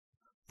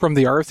From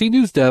the RFC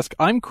News Desk,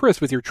 I'm Chris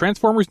with your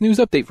Transformers news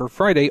update for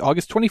Friday,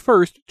 August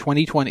 21st,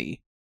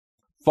 2020.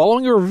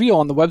 Following a reveal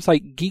on the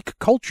website Geek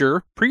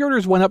Culture,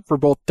 pre-orders went up for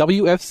both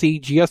WFC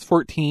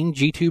GS14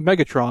 G2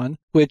 Megatron,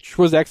 which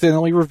was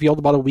accidentally revealed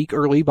about a week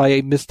early by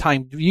a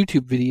mistimed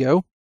YouTube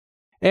video,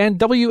 and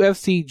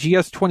WFC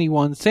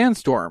GS21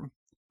 Sandstorm,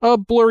 a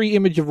blurry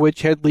image of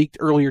which had leaked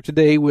earlier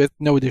today with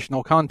no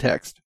additional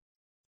context.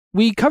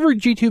 We covered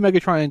G2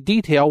 Megatron in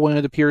detail when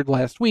it appeared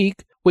last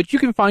week, which you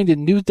can find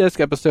in News Desk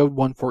episode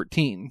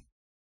 114.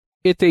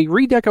 It's a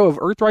redeco of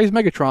Earthrise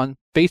Megatron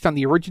based on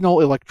the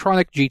original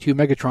electronic G2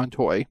 Megatron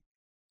toy.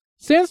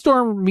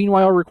 Sandstorm,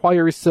 meanwhile,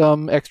 requires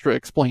some extra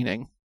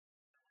explaining.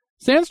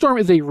 Sandstorm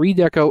is a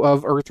redeco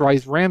of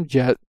Earthrise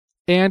Ramjet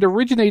and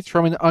originates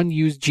from an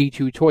unused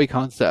G2 toy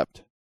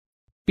concept.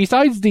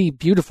 Besides the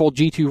beautiful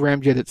G2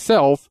 Ramjet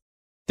itself,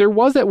 there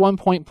was at one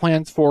point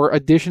plans for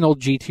additional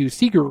G2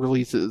 Seeker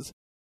releases,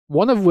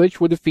 one of which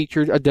would have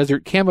featured a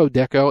desert camo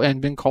deco and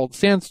been called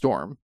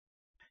Sandstorm.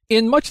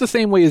 In much the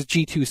same way as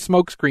G2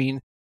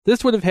 Smokescreen,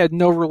 this would have had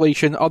no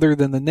relation other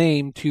than the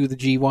name to the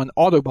G1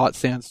 Autobot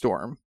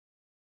Sandstorm.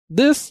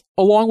 This,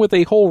 along with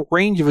a whole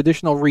range of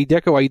additional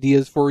redeco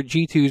ideas for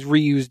G2's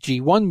reused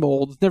G1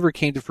 molds, never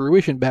came to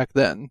fruition back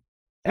then.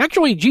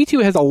 Actually,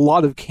 G2 has a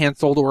lot of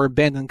cancelled or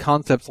abandoned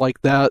concepts like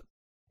that,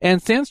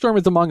 and Sandstorm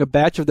is among a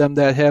batch of them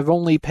that have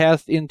only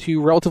passed into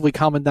relatively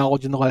common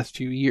knowledge in the last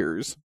few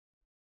years.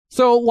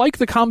 So, like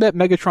the Combat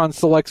Megatron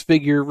Selects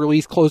figure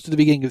released close to the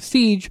beginning of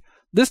Siege,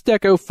 this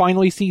deco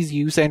finally sees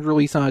use and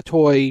release on a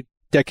toy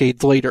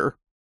decades later.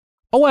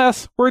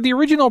 Alas, where the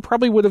original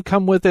probably would have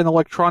come with an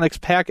electronics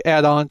pack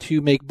add-on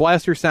to make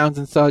blaster sounds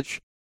and such,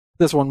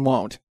 this one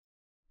won't.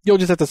 You'll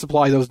just have to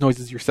supply those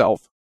noises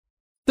yourself.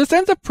 This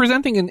ends up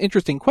presenting an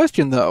interesting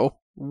question, though.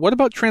 What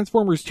about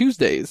Transformers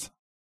Tuesdays?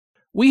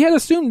 We had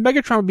assumed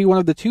Megatron would be one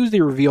of the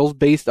Tuesday reveals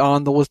based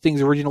on the listings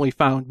originally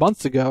found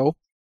months ago,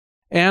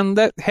 and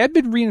that had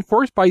been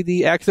reinforced by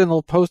the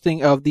accidental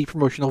posting of the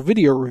promotional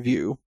video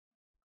review.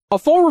 A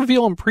full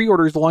reveal and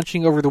pre-orders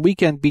launching over the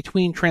weekend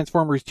between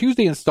Transformers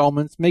Tuesday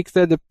installments makes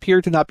that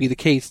appear to not be the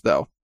case,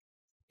 though.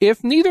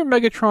 If neither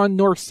Megatron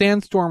nor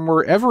Sandstorm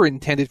were ever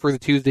intended for the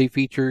Tuesday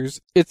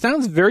features, it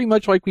sounds very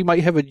much like we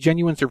might have a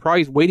genuine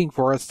surprise waiting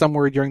for us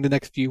somewhere during the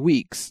next few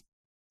weeks.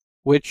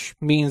 Which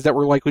means that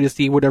we're likely to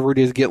see whatever it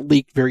is get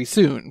leaked very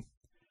soon,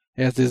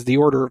 as is the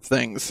order of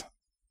things.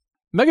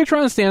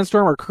 Megatron and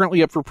Sandstorm are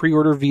currently up for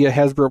pre-order via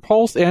Hasbro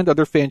Pulse and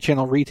other fan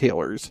channel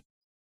retailers.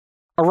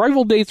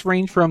 Arrival dates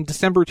range from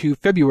December to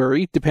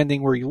February,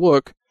 depending where you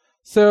look,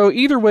 so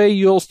either way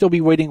you'll still be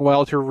waiting a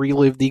while to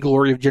relive the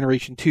glory of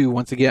Generation 2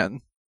 once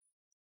again.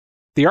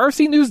 The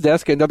RFC News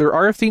Desk and other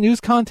RFC News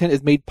content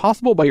is made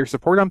possible by your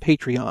support on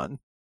Patreon.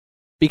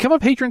 Become a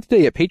patron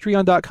today at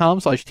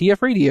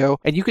patreon.com/tfradio,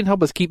 and you can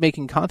help us keep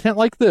making content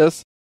like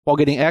this while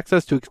getting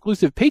access to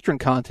exclusive patron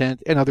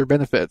content and other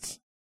benefits.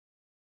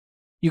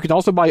 You can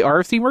also buy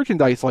RFC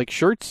merchandise like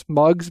shirts,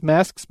 mugs,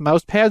 masks,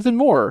 mouse pads, and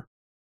more,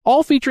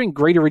 all featuring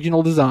great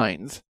original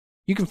designs.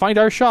 You can find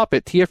our shop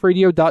at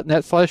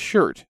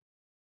tfradio.net/shirt.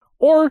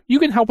 Or you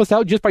can help us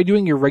out just by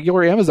doing your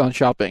regular Amazon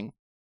shopping.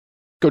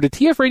 Go to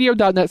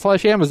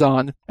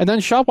tfradio.net/Amazon and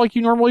then shop like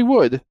you normally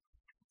would.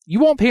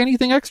 You won't pay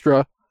anything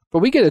extra,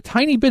 but we get a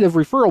tiny bit of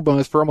referral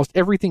bonus for almost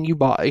everything you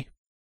buy.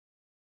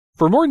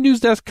 For more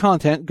News Desk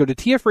content, go to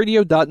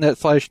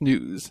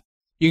tfradio.net/news.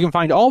 You can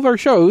find all of our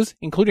shows,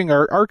 including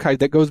our archive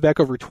that goes back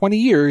over 20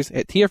 years,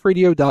 at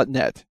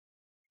tfradio.net.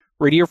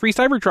 Radio Free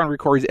Cybertron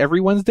records every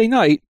Wednesday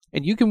night,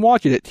 and you can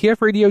watch it at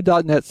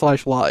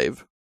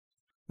tfradio.net/live.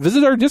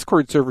 Visit our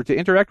Discord server to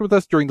interact with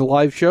us during the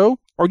live show,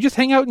 or just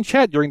hang out and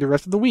chat during the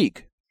rest of the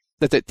week.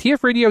 That's at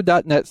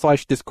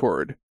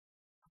tfradio.net/discord.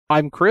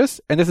 I'm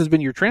Chris, and this has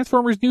been your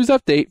Transformers News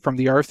Update from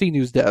the RFC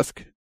News Desk.